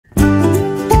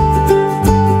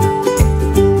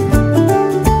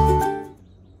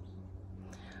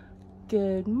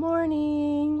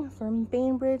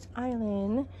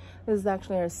Island. This is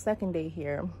actually our second day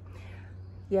here.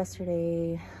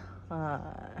 Yesterday,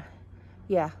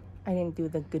 yeah, I didn't do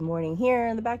the good morning here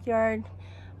in the backyard.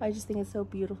 I just think it's so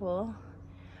beautiful.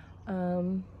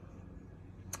 I'll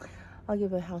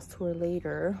give a house tour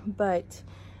later, but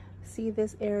see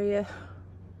this area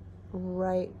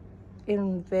right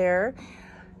in there?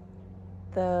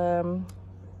 The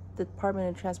Department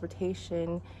of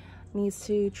Transportation needs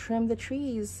to trim the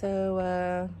trees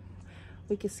so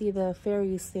we can see the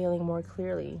ferries sailing more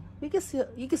clearly. You can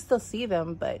still see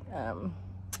them, but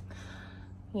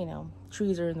you know,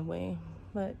 trees are in the way.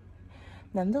 But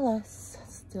nonetheless,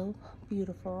 still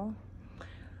beautiful.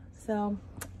 So,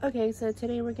 okay, so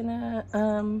today we're gonna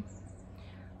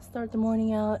start the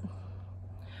morning out.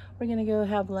 We're gonna go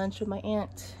have lunch with my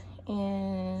aunt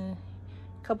in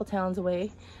a couple towns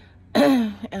away.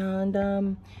 and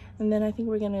then I think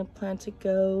we're gonna plan to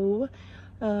go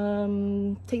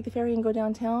take the ferry and go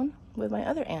downtown with my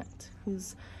other aunt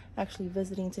who's actually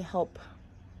visiting to help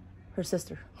her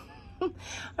sister. All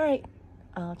right,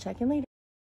 I'll check in later.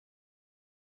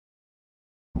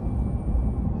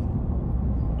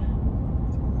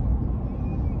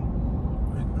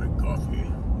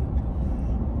 Coffee.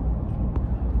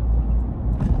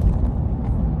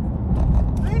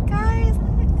 Look, guys.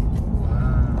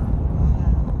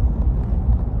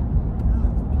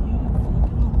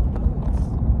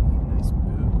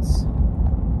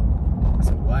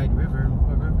 River.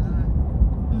 What river is that?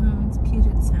 No, it's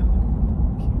Puget Sound.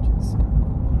 Puget Sound.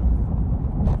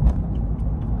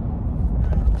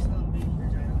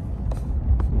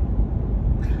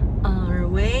 On our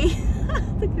way,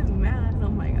 look at Matt, oh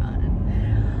my god.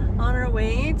 On our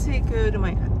way to go to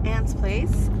my aunt's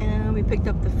place, and we picked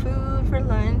up the food for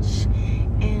lunch,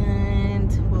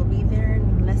 and we'll be there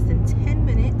in less than 10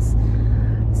 minutes.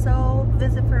 So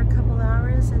visit for a couple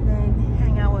hours and then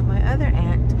hang out with my other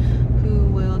aunt who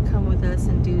will come with us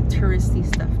and do touristy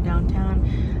stuff downtown.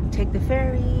 Take the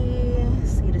ferry,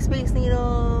 see the Space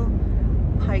Needle,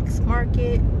 Pike's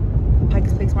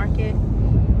Place Market,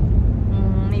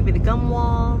 maybe the Gum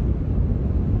Wall,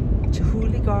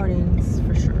 Chihuly Gardens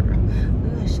for sure.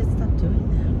 Ooh, I should stop doing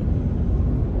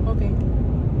that. Okay.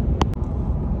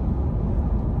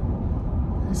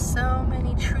 There's so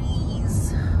many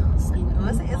trees.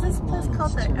 Is this place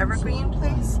called the Evergreen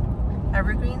Place?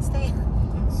 Evergreen State?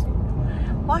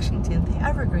 Washington, the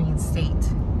Evergreen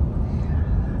State.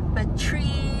 But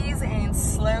trees and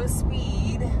slow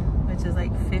speed, which is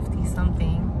like 50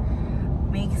 something,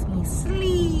 makes me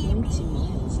sleepy.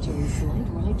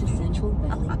 Right to Central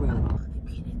Valley Road.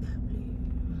 They painted that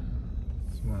blue.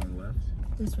 This one on the left?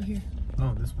 This right here.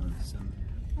 Oh, this one is in.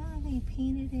 Oh, they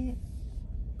painted it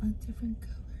a different color.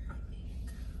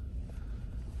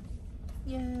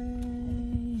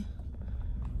 Yay.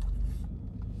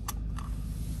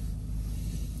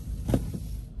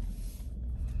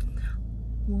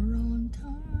 We're on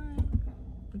time.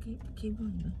 Okay, keep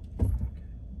going.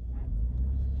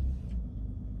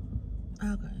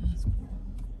 Okay, that's cool.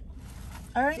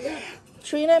 All right.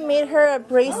 Trina made her a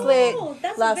bracelet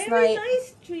last night.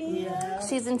 Nice, Trina.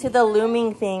 She's into the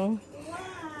looming thing.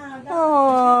 Wow.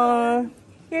 Oh,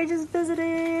 you're just visiting.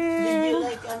 Did you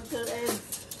like Uncle Ed?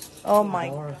 Oh my.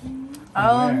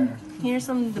 Oh, here's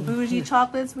some of the bougie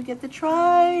chocolates we get to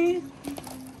try.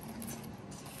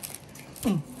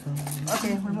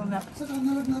 Okay, we're moving up.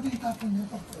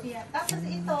 Yeah. Tapos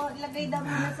ito, lagay daw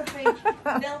muna sa fridge.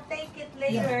 They'll take it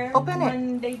later. Open it.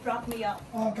 When they drop me off.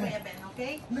 Okay. Ben,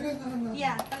 okay?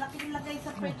 Yeah, palaki lagay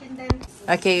sa fridge and then...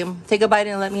 Okay, take a bite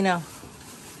and let me know.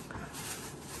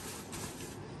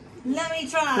 Let me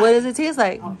try. What does it taste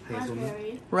like?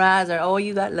 Raspberry. Raspberry. Oh,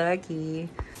 you got lucky.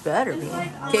 Better be.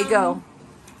 Okay, go.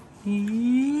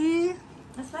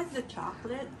 It's like the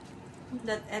chocolate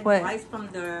that Ed What? buys from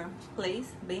the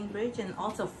place, Bainbridge, and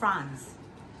also France.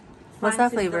 What's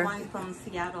France that flavor? Is the one from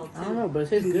Seattle too. I don't know,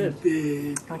 but it tastes good.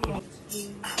 Okay.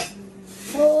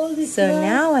 So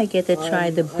now I get to try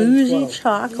the bougie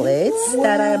chocolates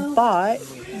that I bought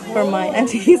for my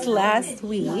aunties last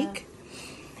week.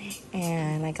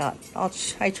 And I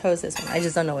chose this one. I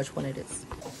just don't know which one it is.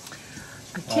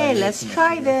 Okay, let's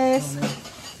try this.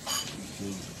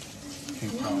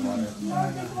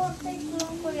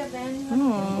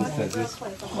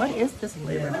 What is this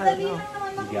flavor? I don't know.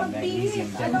 You got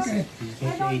magnesium density. You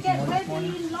ate more this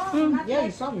morning? Yeah,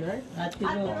 you saw me, right?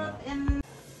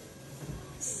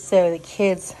 So the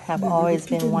kids have always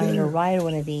been wanting to ride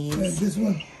one of these. This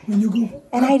one, when you go.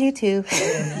 And I do too.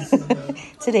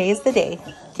 Today is the day.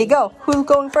 Okay, go. Who's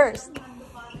going first?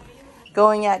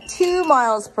 Going at 2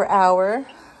 miles per hour.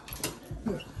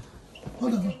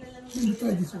 Hold on. Let me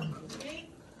try this one.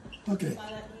 Okay.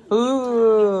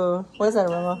 Ooh, what's that,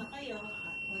 Rama?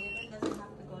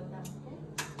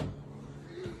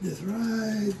 That's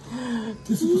right.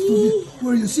 You're supposed to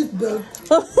wear your seatbelt.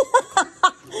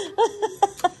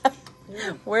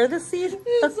 Where the seat?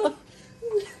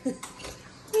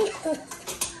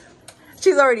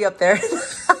 She's already up there.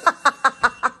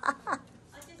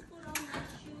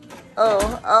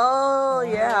 Oh,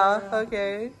 yeah,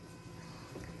 okay.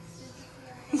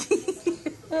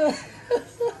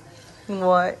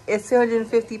 What? It's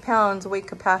 250 pounds weight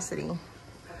capacity.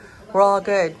 We're all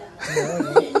good.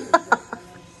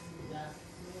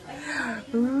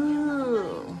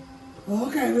 Ooh.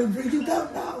 Okay, we'll bring you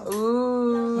down now.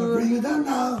 Ooh. I'll bring you down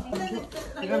now.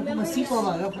 I gotta put my seatbelt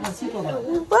on. I gotta put my seatbelt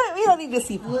on. What? We don't need to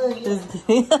see.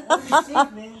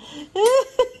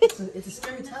 It's a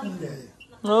scary town up there.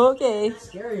 Okay. It's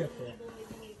scary up there.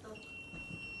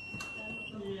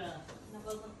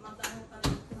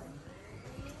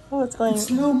 Oh, it's going. It's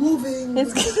slow moving.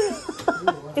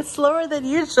 It's slower than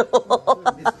usual.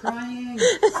 It's crying.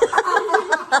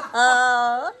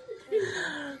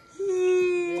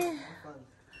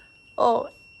 Oh,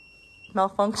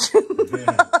 malfunction.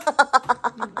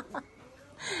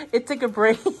 It took a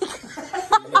break.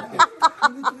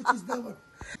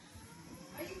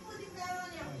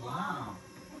 Wow.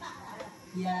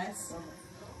 Yes.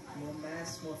 More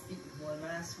mass, more feet, more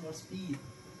mass, more speed.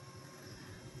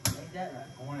 Like that, right?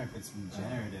 I wonder if it's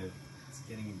regenerative. It's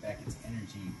getting back its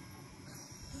energy.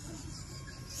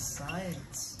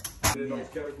 Science. Well,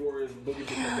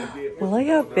 look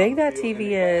how big that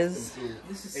TV is.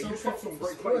 This is so perfect for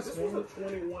sports, man.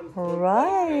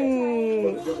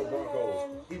 Right.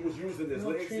 He was using his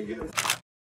legs to get him.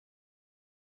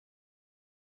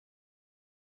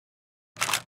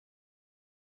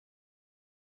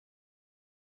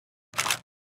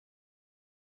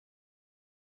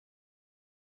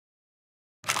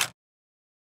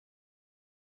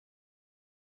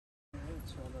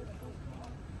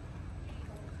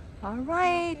 All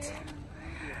right.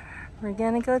 We're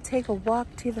gonna go take a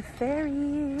walk to the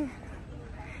ferry.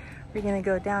 We're gonna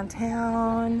go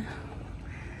downtown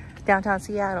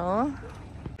Seattle.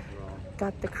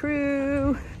 Got the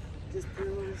crew.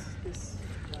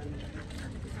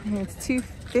 And it's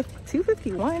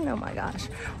 2:51. Oh my gosh.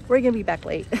 We're gonna be back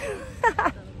late.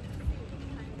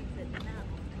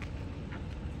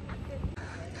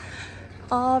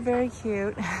 Oh, very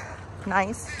cute.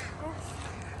 Nice.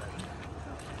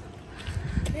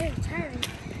 Very tiring.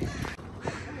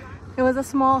 It was a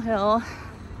small hill.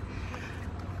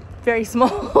 Very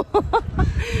small.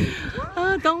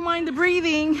 Don't mind the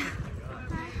breathing.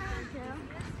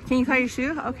 Can you tie your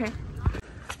shoe? Okay.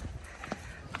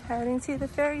 Heading to the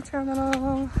ferry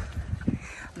terminal.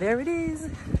 There it is.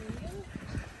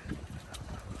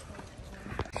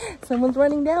 Someone's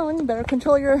running down. You better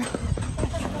control your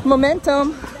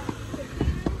momentum.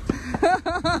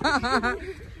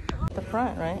 The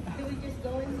front, right? Do we just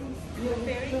go in the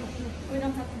ferry? We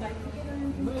don't have to buy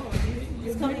tickets.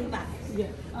 It's coming back. Yeah.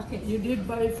 Okay. You did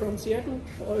buy from Seattle?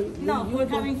 Or No, you we're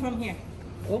go- coming from here.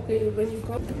 Okay, when you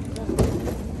come.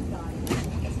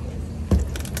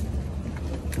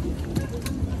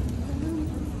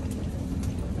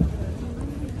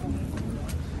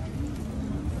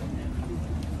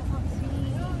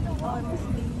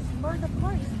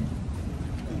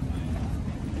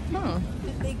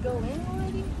 Did they go in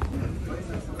already?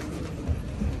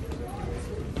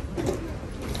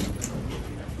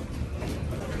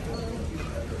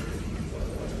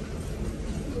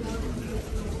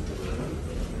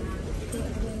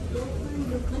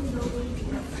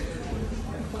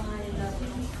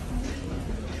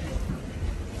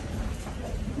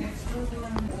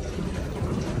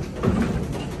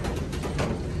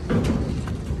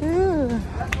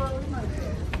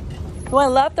 You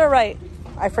want left or right?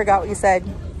 I forgot what you said.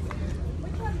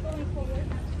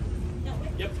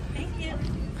 Yep. Thank you.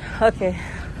 Okay.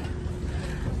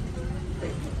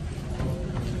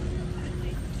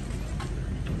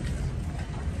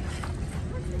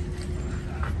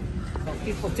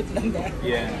 People took them there.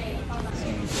 Yeah.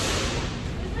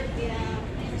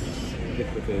 Stick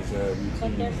with his But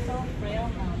routine. they're so frail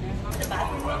now. They're not the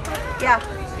bathroom. Yeah.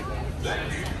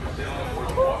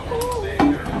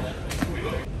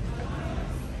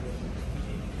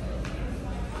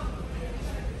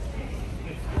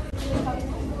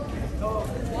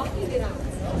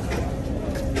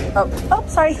 Oh,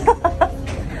 sorry.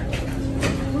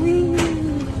 Whee.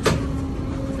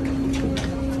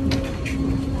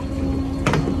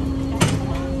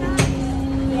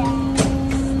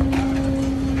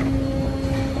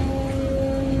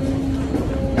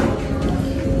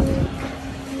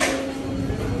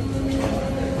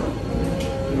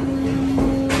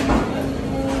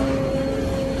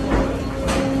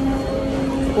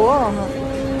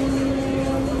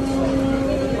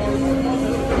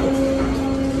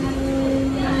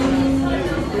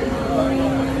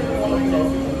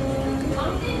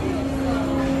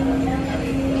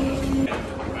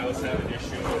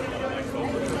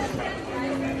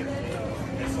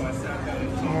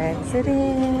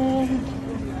 Exiting.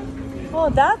 Oh,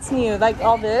 that's new. Like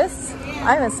all this.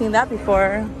 I haven't seen that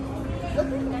before.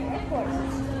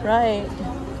 Right.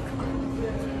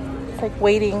 It's like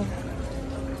waiting.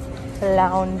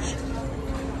 Lounge.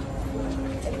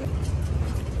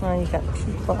 Oh, you got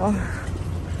people.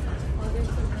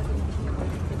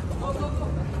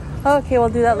 Okay, we'll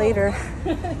do that later.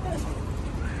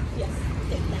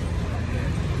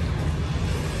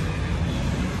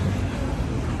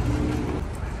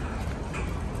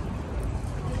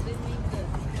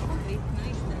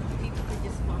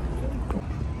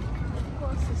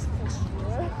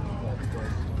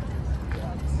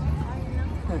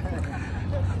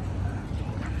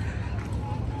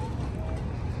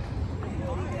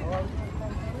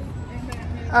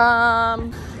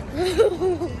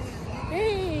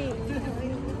 Hey.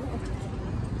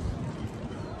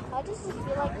 I just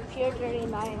feel like Pier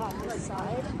 39 on this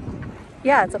side.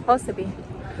 Yeah, it's supposed to be.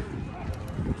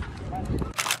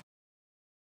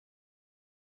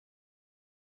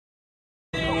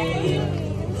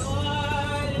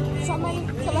 So many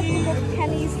collectible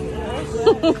pennies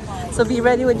here. So be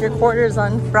ready with your quarters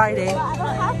on Friday. But I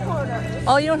don't have quarters.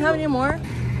 Oh, you don't have any more?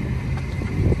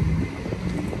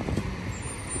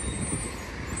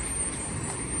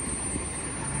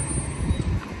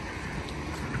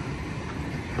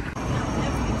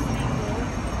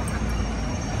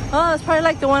 Oh, it's probably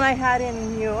like the one I had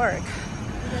in New York.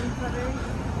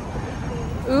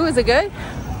 Ooh, is it good?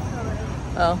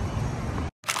 Oh.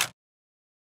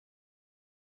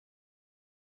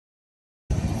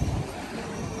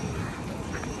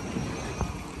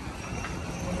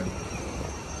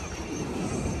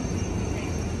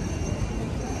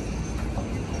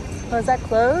 Oh, is that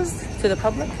closed to the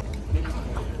public?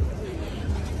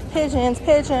 Pigeons,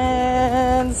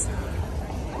 pigeons.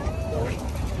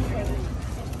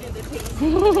 Oh,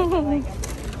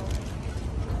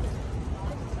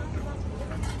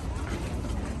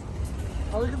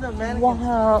 look at the mannequin.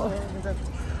 Wow.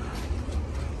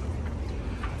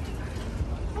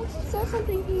 I just saw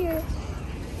something here.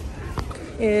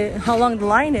 How long the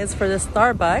line is for the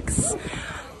Starbucks,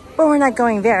 but we're not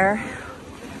going there.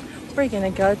 We're gonna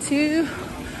go to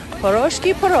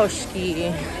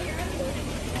piroshsky.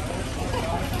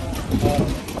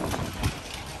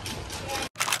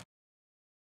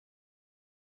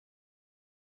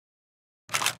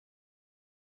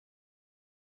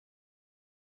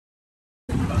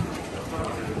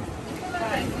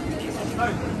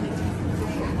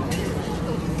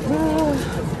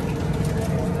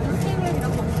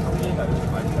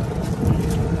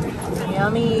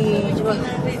 Yummy.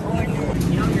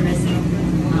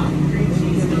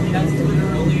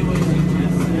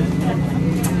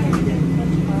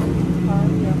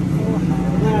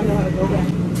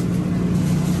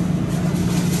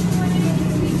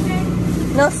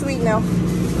 No sweet, no.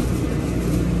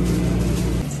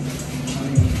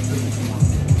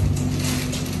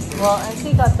 Well,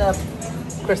 Auntie got the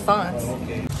croissants.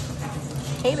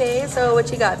 Hey babe, so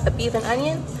what you got? The beef and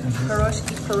onion?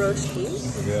 Piroshsky.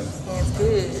 And it's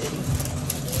good.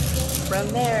 From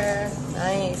there.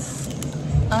 Nice.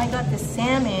 I got the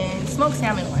salmon, smoked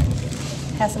salmon one.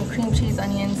 Has some cream cheese,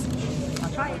 onions.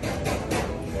 I'll try it.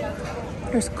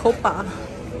 There's copa.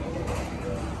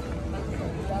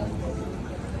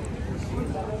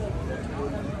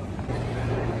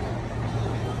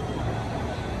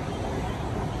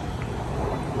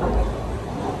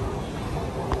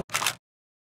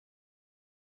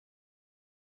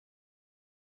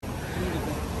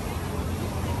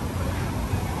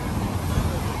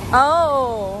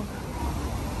 Oh.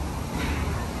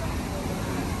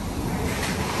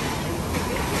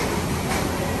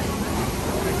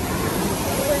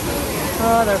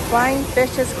 Oh, they're flying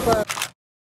fishes closed.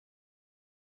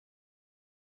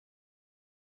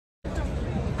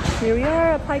 Here we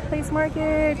are at Pike Place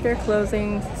Market. They're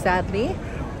closing, sadly,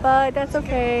 but that's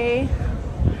okay.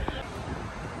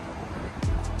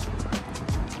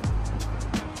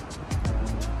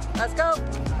 Let's go.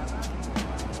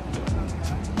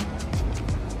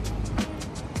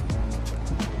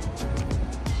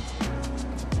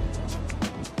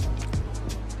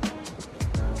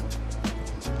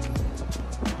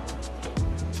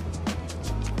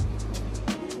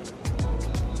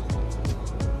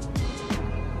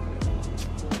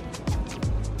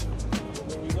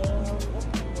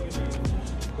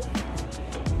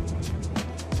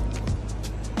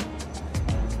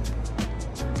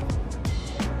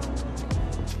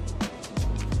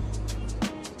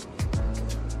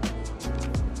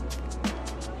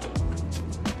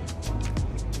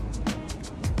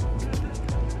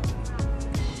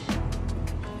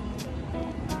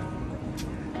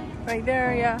 Right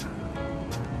there, yeah.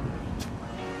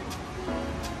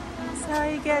 Now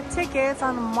you get tickets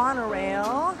on the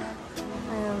monorail.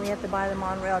 And we have to buy the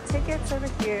monorail tickets over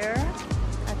here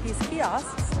at these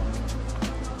kiosks.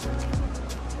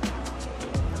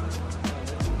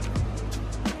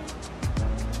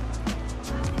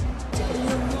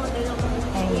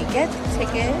 And you get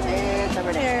tickets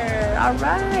over there. All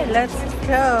right, let's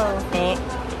go.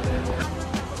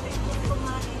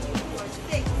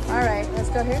 All right, let's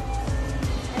go here.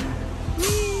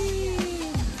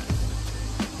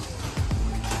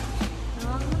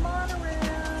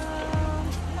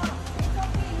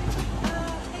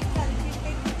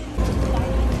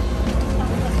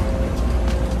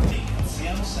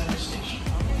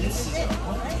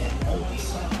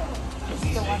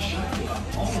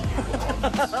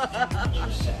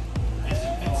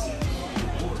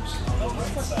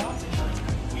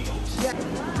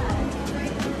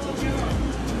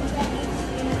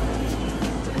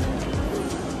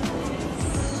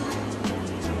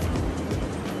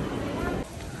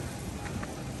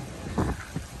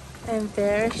 And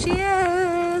there she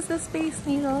is, the Space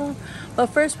Needle. But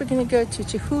first we're gonna go to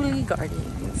Chihuly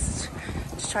Gardens.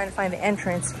 Just trying to find the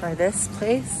entrance for this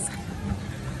place.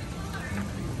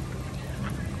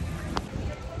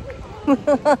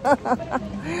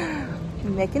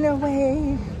 Making our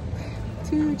way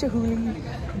to Chihuly.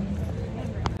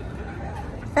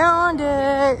 Found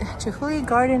it! Chihuly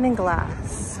Garden and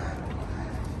Glass.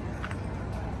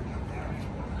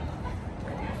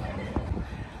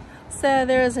 So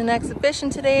there was an exhibition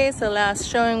today, so last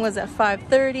showing was at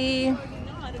 5:30.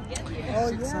 Oh,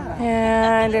 yeah.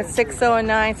 And it's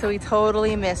 6:09, so we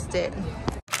totally missed it.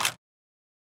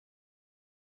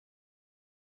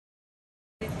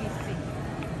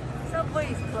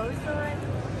 Subway's closed already.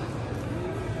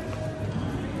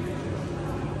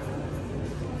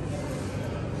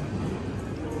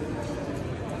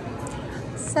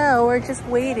 So we're just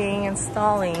waiting and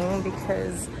stalling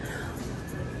because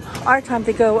our time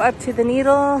to go up to the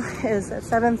needle is at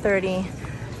 7:30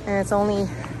 and it's only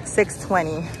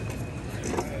 6:20.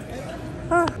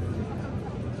 Oh.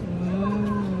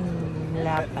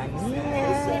 La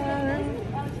panilla.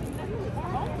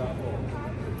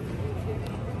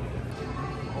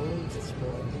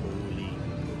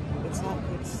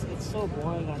 It's so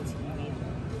boring on TV.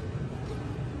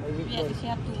 Yeah, because you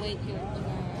have to wait your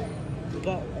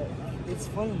It's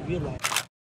fun in real life.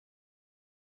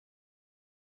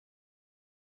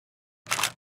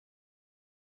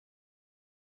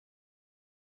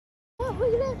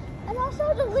 And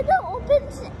also the window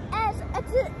opens as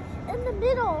in the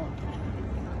middle.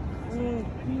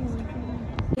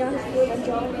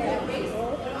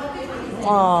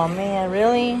 Oh man,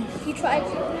 really? He tried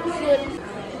to.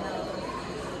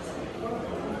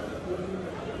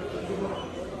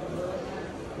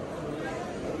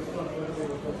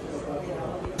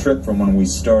 Trip from when we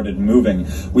started moving.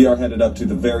 We are headed up to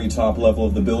the very top level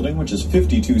of the building, which is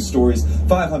 52 stories,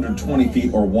 520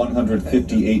 feet or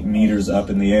 158 meters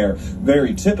up in the air.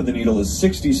 Very tip of the needle is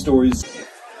 60 stories.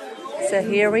 So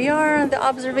here we are on the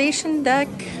observation deck,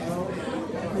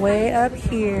 way up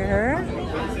here.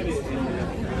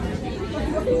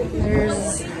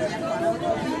 There's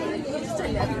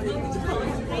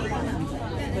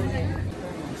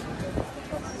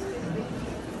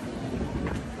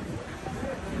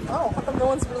oh, how come no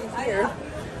one's really here?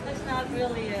 It's not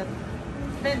really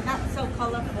they're not so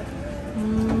colorful.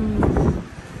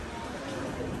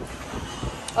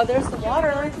 Oh, there's the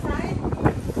water.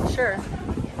 Sure.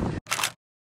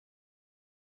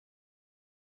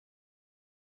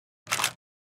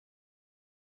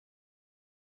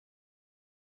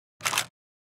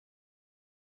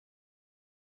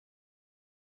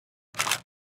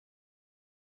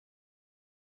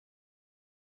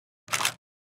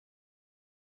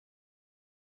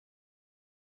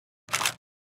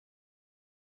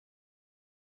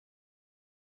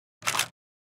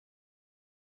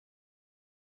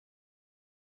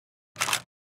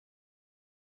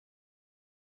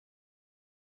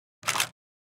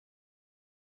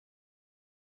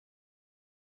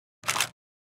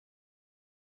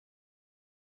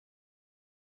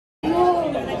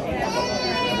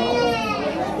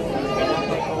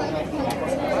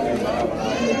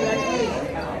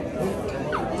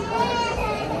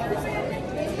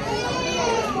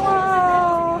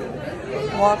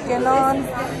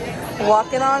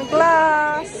 Walking on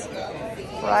glass,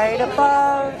 right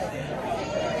above.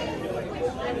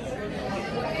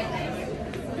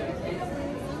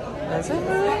 Does it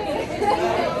move?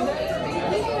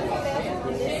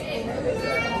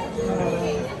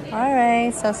 All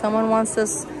right, so someone wants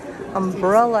this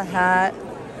umbrella hat.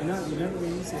 You never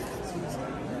use it.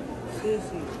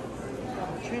 Seriously.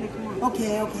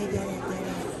 Okay, get it.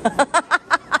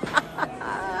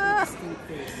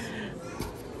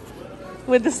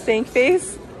 With the stink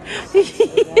face?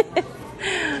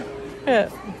 Yeah.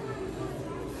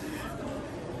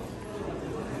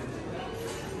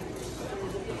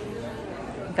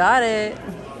 Got it.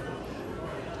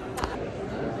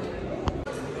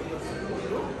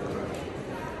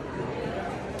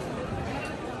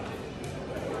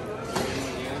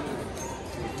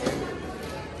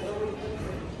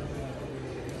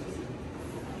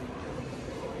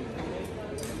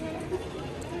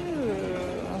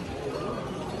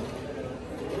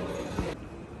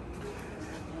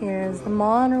 Here's the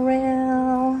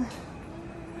monorail.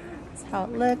 That's how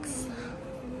it looks.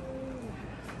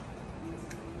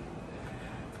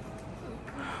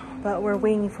 But we're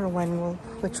waiting for one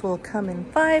which will come in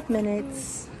 5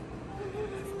 minutes.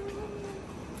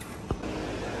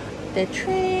 The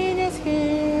train is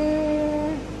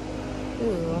here.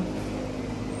 Ooh.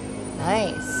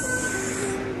 Nice.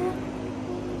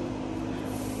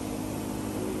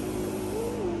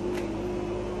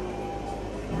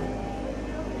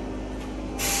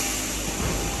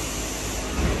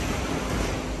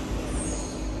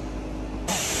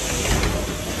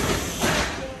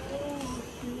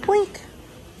 Blink.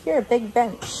 Here, a big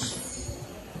bench.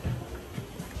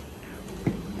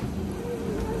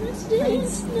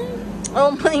 Nice.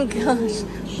 Oh my gosh.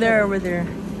 They're over there.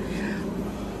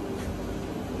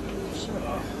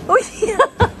 Oh yeah.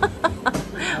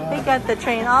 We got the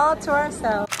train all to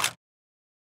ourselves.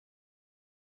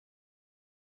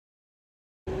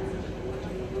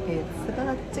 It's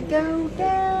about to go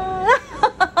down.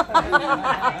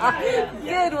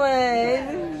 Good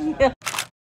one. Yeah.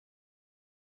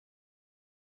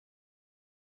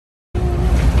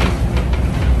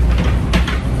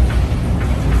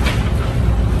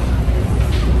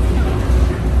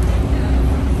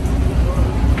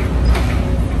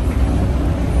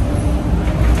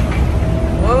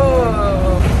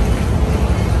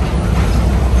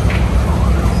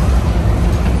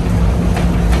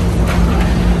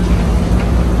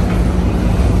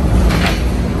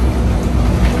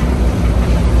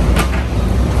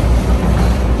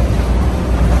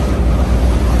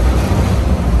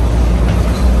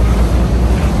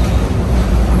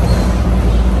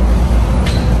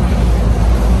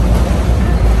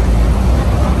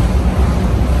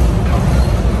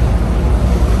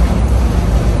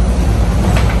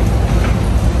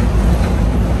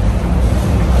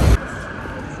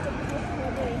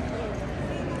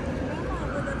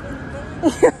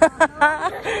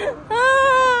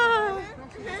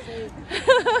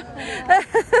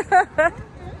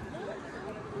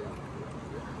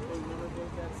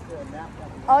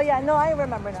 Oh yeah, no, I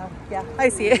remember now. Yeah, I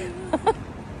see it.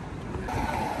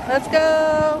 Let's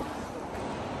go.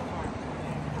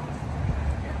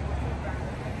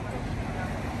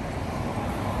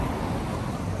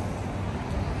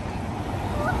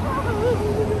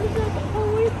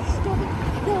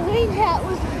 The wing hat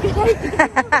was good.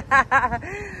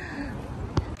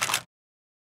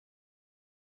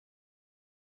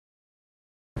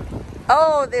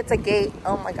 Oh, it's a gate.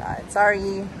 Oh my God,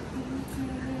 sorry.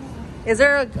 Is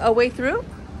there a way through?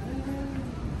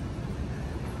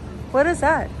 What is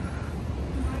that?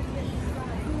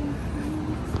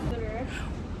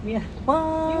 Yeah.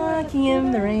 Walking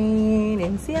in the rain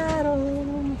in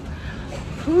Seattle.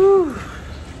 Whew.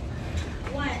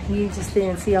 You just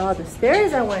didn't see all the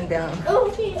stairs I went down.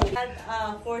 Okay.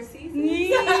 And 4 seasons. We're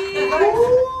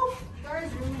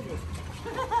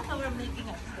making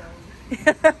up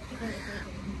stories.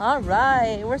 All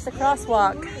right, where's the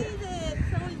crosswalk? We made it.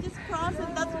 So we just crossed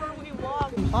and that's where we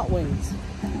walk. Hot wings.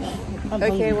 I'm Okay,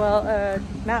 hungry. well,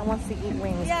 Matt wants to eat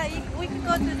wings. Yeah, we can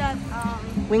go to that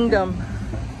Wingdom.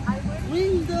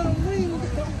 Wingdom.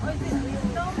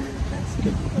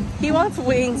 He wants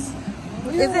wings.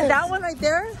 Is it that one right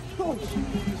there?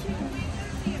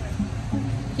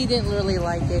 He didn't really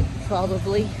like it,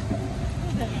 probably.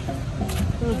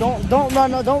 Don't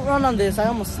run on this. I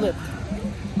almost slipped.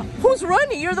 Who's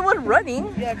running? You're the one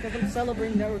running. Yeah, because I'm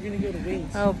celebrating that we're gonna go to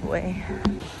wings. Oh boy.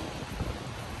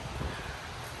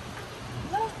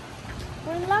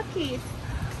 We're lucky.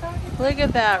 Look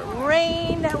at that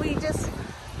rain that we just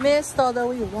missed, although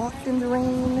we walked in the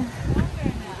rain.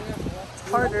 It's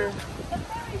harder.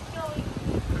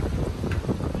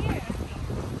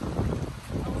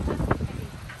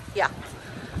 Yeah.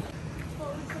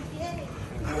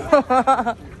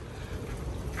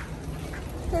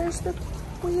 There's the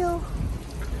wheel.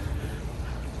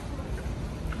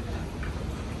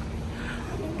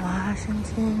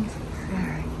 Washington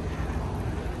Ferry.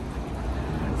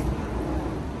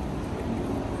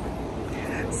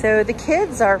 So the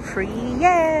kids are free,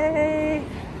 yay!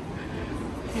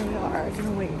 car. I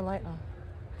can't wait. Light on.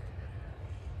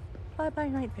 Bye-bye,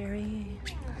 Night Ferry.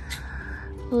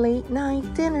 Late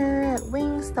night dinner at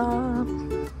Wingstop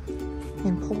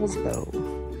in Poulsbo.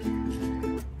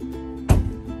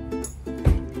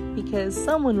 Because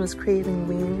someone was craving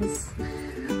wings.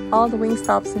 All the wing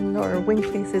stops or wing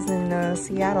places in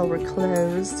Seattle were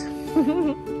closed.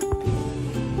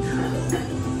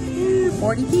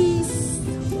 40 piece.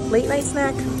 Late night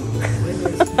snack.